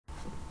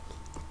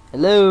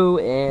Hello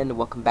and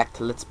welcome back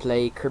to Let's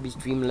Play Kirby's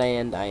Dream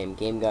Land. I am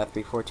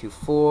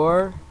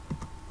GameGod3424.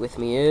 With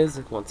me is,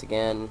 once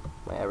again,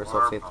 my ever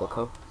so faithful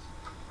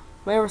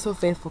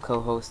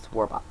co-host,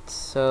 Warbot.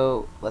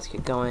 So, let's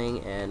get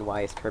going, and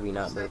why is Kirby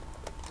not moving?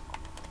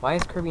 Why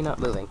is Kirby not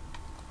moving?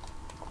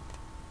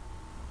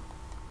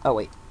 Oh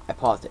wait, I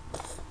paused it.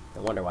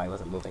 No wonder why I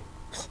wasn't moving.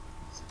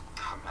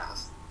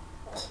 Dumbass.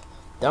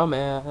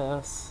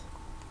 Dumbass.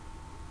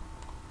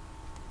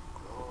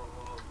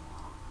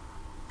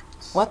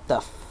 What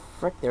the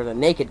frick? There's a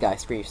naked guy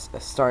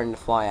starting to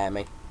fly at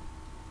me.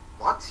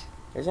 What?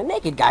 There's a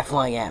naked guy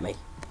flying at me.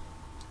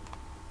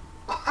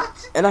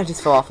 What? And I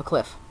just fell off a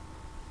cliff.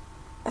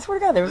 I swear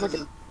to God, there was like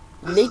a...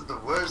 This is the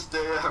worst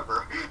day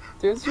ever.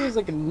 There was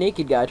like a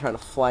naked guy trying to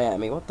fly at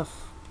me. What the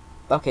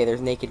Okay, there's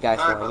naked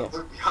guys flying at me.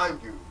 Look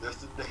behind you.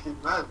 There's a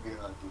naked man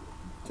behind you.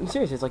 I'm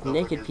serious, there's like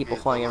naked people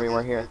flying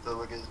everywhere here.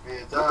 What the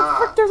frick?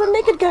 Ah. There's a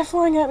naked guy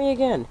flying at me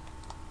again.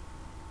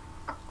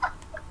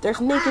 There's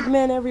naked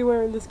men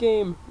everywhere in this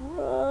game.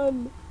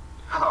 Run!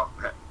 Oh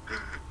man.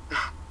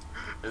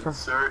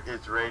 Insert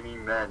it's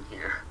raining men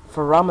here.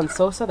 For Ramen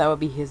Sosa, that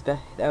would be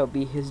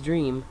his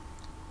dream.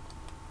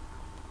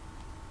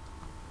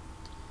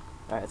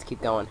 Alright, let's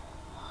keep going.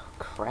 Oh,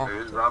 crap.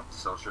 Who's Rob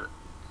Sosa?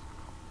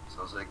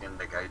 Sosa again,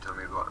 the guy you told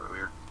me about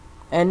earlier.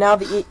 And now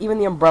even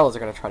the umbrellas are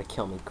gonna try to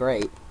kill me.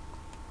 Great.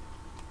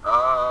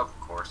 Of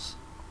course.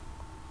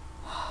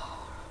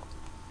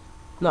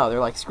 No,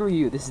 they're like, screw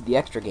you, this is the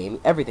extra game.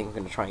 Everything's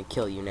gonna try and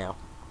kill you now.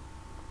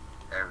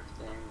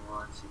 Everything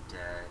wants you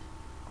dead.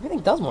 Everything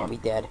does want me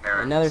dead.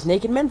 Parents. And now there's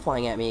naked men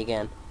flying at me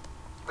again.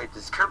 Wait,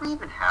 does Kirby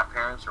even have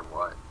parents or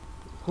what?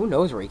 Who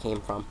knows where he came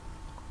from?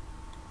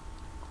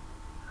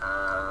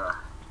 Out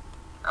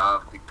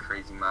of the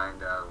crazy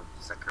mind of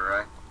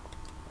Sakurai.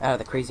 Out of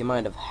the crazy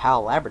mind of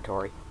Hal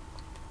Laboratory.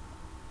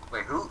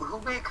 Wait, who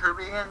made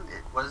Kirby again?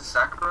 Was it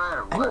Sakurai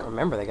or what? I don't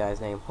remember the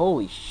guy's name.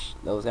 Holy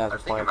those guys I are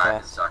think flying it might have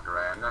been fast.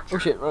 Sakurai, I'm not sure. Oh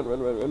shit,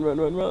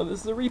 run. This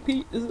is a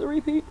repeat.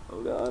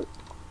 Oh god.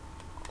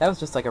 That was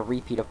just like a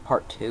repeat of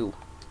part 2.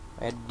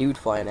 I had a dude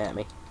flying at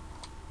me.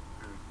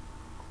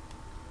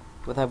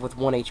 With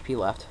 1 HP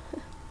left.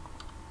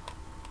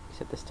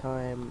 Except this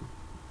time,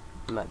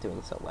 I'm not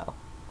doing so well.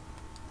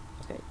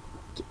 Okay.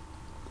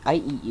 I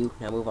eat you.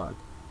 Now move on.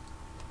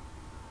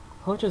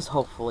 Well, just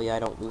hopefully I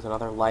don't lose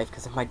another life,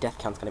 because if my death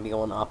count's gonna be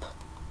going up.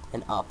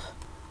 And up.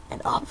 And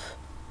up.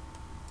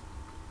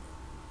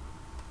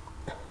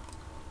 I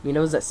mean, it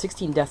was at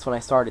 16 deaths when I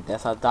started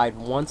this. I died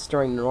once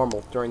during the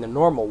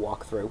normal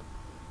walkthrough.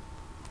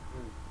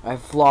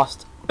 I've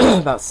lost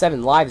about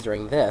 7 lives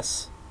during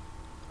this.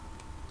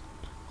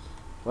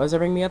 What does that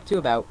bring me up to?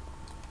 About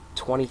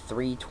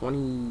 23,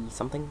 20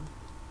 something?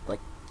 Like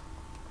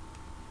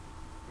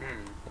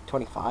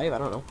 25? I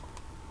don't know.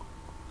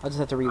 I'll just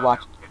have to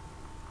rewatch.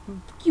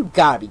 You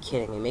gotta be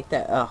kidding me. Make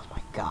that. Oh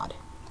my god.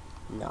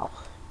 No.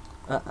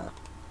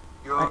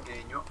 You're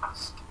getting your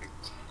ass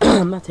kicked.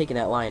 I'm not taking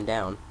that lying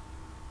down.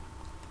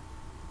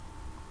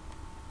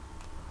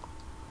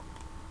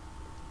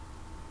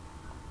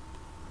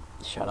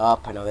 Shut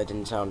up. I know that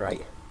didn't sound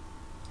right.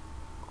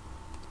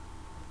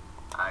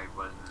 I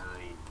wasn't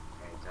really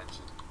paying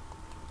attention.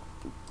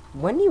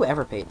 When do you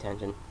ever pay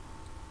attention?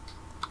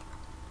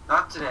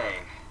 Not today.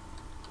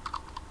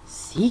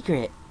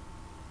 Secret.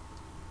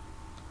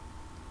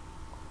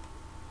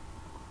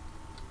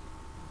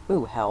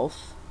 Ooh,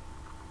 health.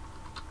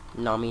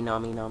 Nami.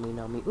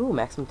 Ooh,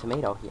 maximum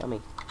tomato.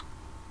 Yummy.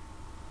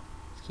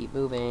 Let's keep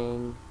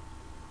moving.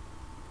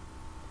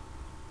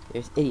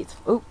 There's idiots.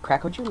 Ooh,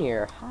 Krakow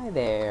Jr. Hi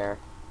there.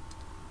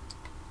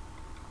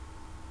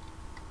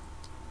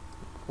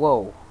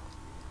 Whoa.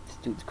 This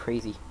dude's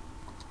crazy.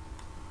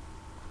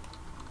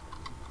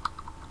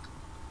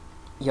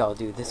 Yo,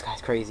 dude, this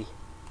guy's crazy.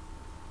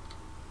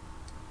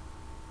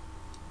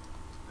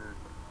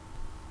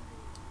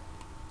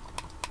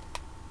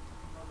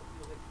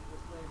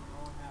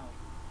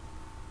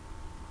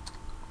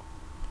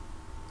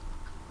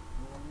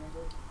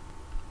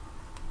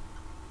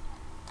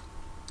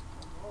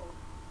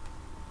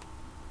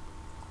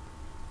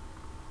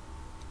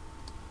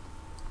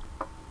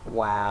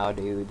 Wow,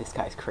 dude, this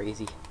guy's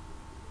crazy.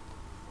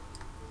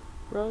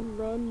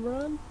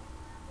 Run.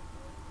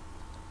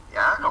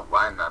 Yeah, I don't know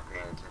why I'm not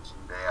paying attention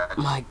today.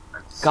 My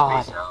I'm just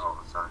God. spacing out all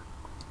the time.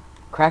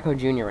 Krakow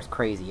Jr. was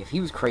crazy. If he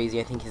was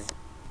crazy, I think his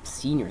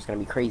senior is gonna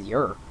be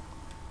crazier.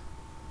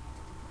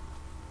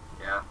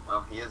 Yeah,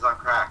 well, he is on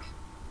crack.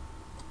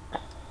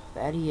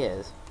 That he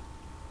is.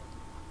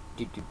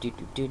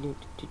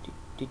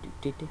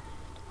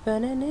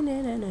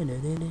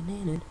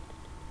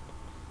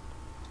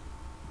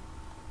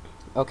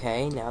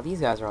 Okay, now these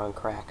guys are on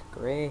crack.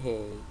 Great.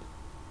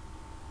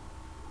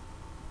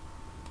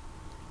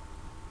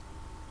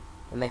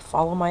 And they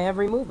follow my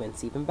every movement.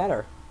 It's even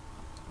better.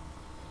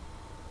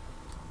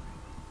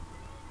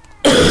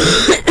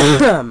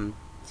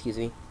 Excuse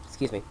me.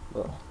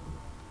 Ugh.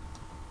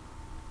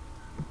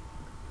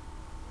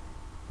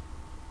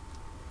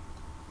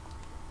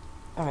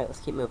 Alright,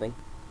 let's keep moving.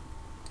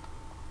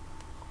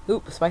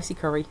 Oop, spicy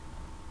curry.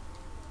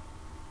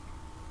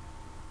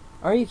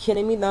 Are you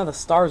kidding me? Now the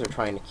stars are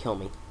trying to kill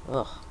me.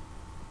 Ugh.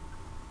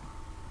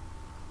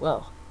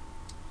 Well,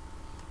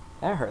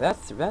 that hurt.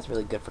 That's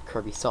really good for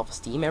Kirby's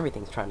self-esteem.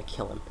 Everything's trying to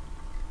kill him.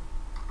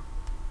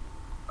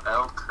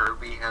 Well,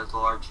 Kirby has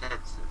large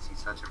hits since he's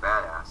such a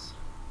badass.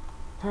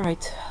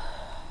 Alright.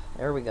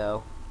 There we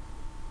go.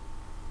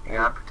 They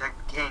gotta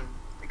protect the king.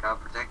 They gotta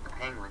protect the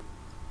penguin.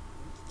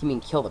 You mean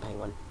kill the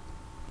penguin?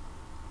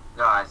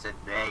 No, I said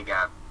they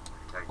gotta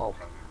protect Oh. the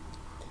penguin.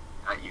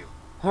 Not you.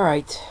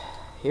 Alright.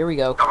 Here we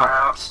go. Come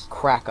out!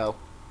 Kracko.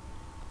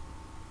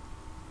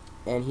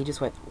 And he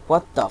just went,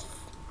 what the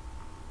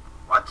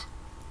What?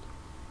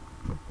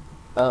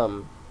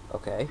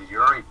 Okay. Did you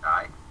already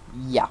die?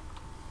 Yeah.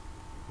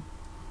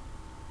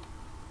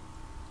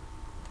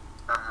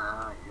 You're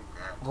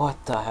dead.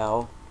 What the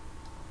hell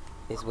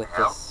is with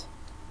hell? this?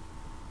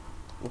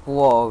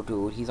 Whoa,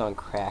 dude. He's on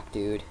crack,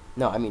 dude.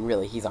 No, I mean,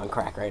 really, he's on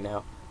crack right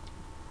now.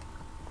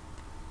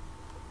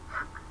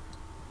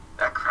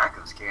 That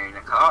Kraken's carrying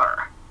a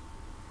car.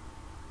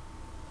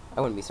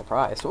 I wouldn't be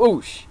surprised.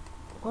 Oh,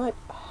 what?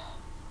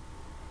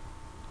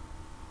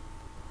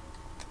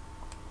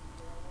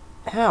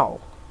 How?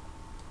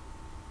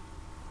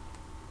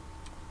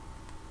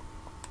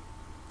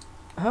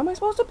 How am I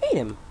supposed to beat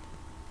him?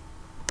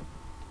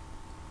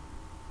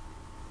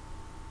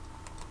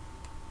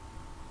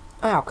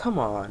 Oh, come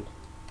on.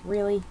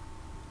 Really?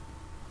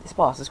 This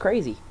boss is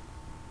crazy.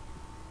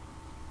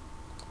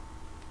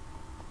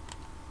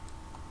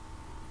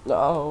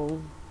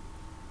 No.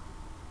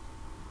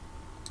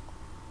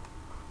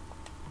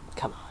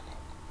 Come on.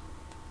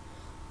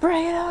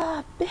 Bring it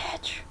up,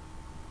 bitch!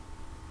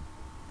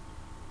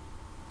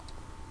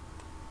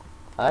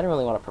 I don't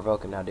really want to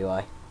provoke him now, do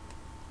I?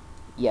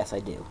 Yes, I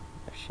do.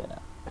 Oh, shut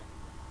up.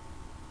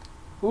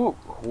 Ooh.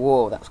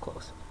 Whoa, that was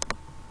close.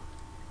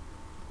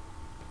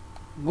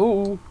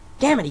 Woo!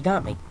 Damn it, he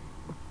got me!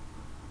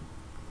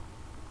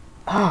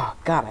 Oh,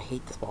 God, I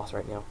hate this boss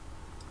right now.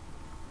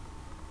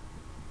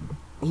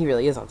 He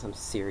really is on some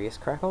serious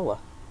cracola.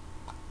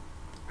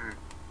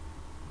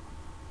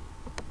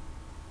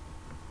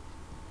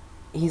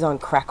 He's on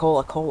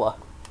cracola cola.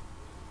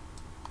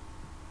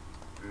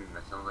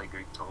 That sounds like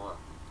Greek cola.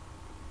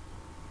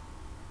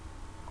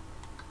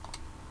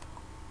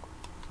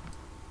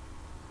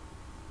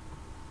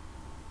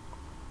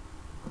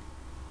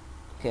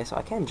 Okay, so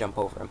I can jump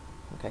over him.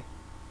 Okay.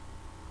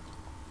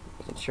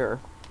 Making sure.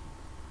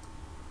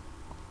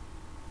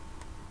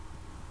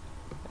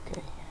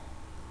 Okay.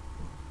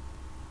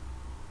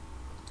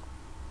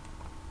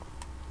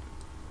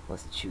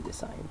 Let's chew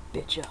this iron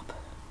bitch up.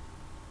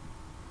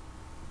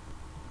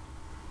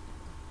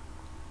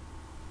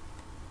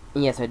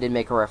 Yes, I did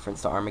make a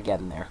reference to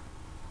Armageddon there.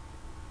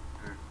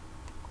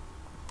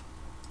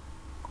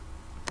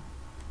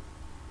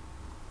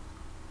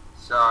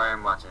 Sorry,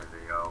 I'm watching a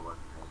video. Wasn't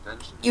paying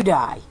attention. You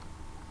die!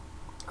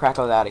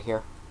 Krako's out of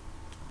here.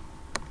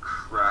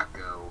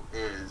 Kracko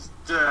is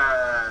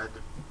dead.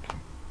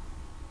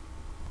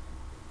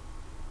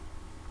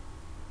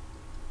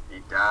 He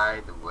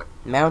died with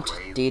Mount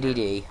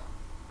DDD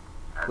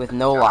with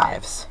no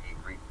lives.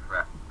 Angry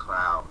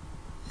cloud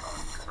on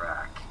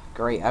crack.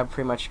 Great, I'm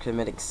pretty much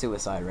committing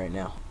suicide right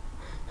now.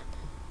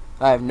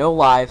 I have no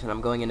lives and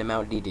I'm going into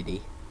Mount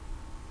DDD.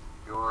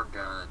 You're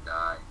gonna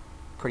die.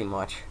 Pretty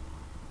much.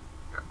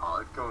 You're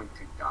all going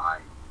to die.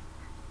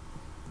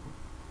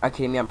 Are you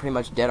kidding me? I'm pretty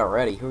much dead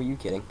already. Who are you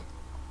kidding?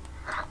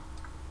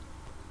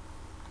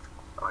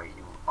 Oh,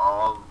 you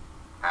all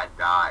had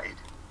died.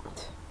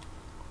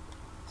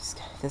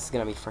 This is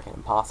gonna be freaking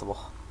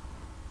impossible.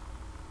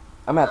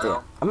 I'm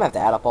gonna have to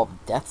add up all the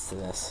deaths to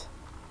this.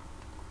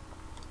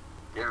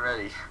 Get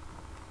ready.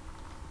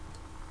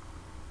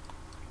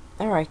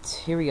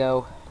 Alright, here we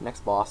go.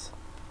 Next boss.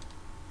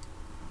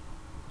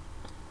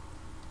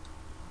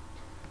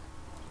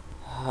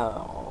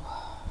 Oh.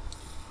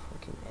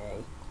 Freaking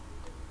A.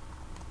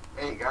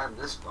 Hey, you got him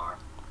this far.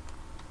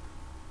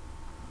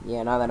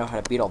 Yeah, now that I know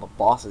how to beat all the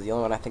bosses, the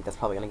only one I think that's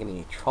probably gonna give me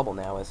any trouble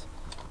now is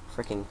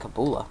freaking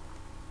Kabula.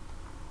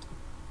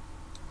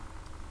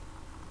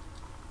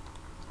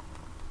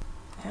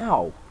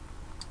 Ow.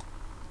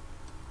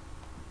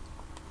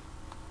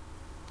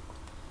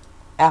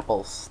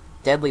 Apples.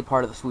 Deadly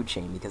part of the food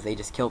chain because they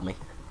just killed me.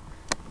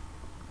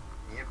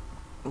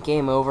 Yep.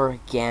 Game over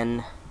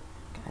again.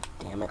 God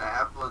damn it. An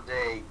apple a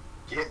day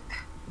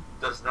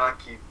does not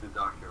keep the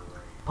doctor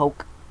away.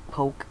 Poke.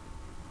 Poke.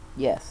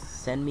 Yes,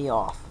 send me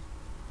off.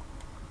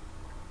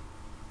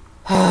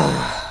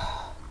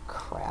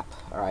 Crap.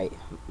 Alright,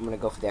 I'm gonna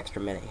go for the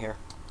extra minute here.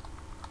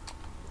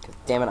 Cause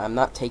damn it, I'm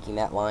not taking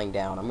that lying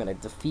down. I'm gonna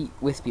defeat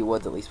Wispy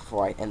Woods at least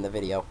before I end the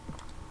video.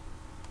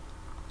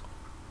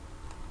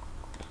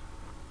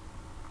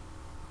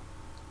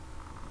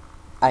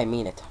 I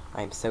mean it.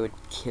 I'm so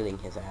killing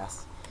his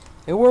ass.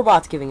 And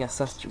Warbot's giving us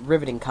such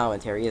riveting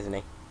commentary, isn't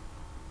he?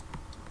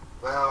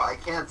 Well, I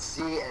can't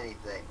see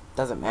anything.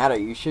 Doesn't matter.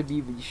 You should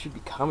be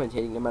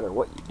commentating no matter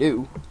what you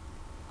do.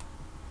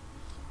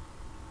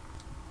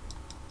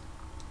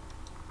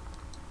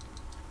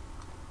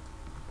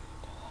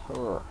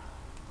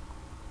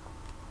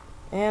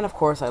 And, of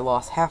course, I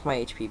lost half my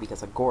HP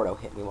because a Gordo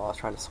hit me while I was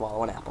trying to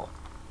swallow an apple.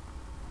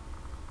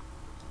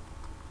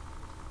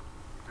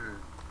 Hmm.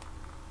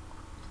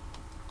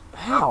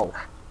 How?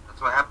 Oh,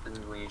 that's what happens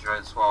when you try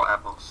to swallow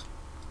apples.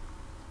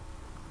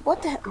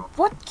 What the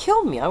what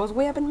killed me? I was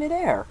way up in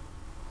midair.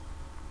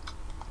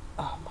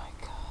 Oh my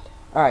god.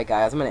 Alright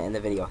guys, I'm gonna end the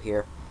video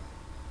here.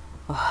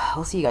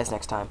 I'll see you guys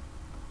next time.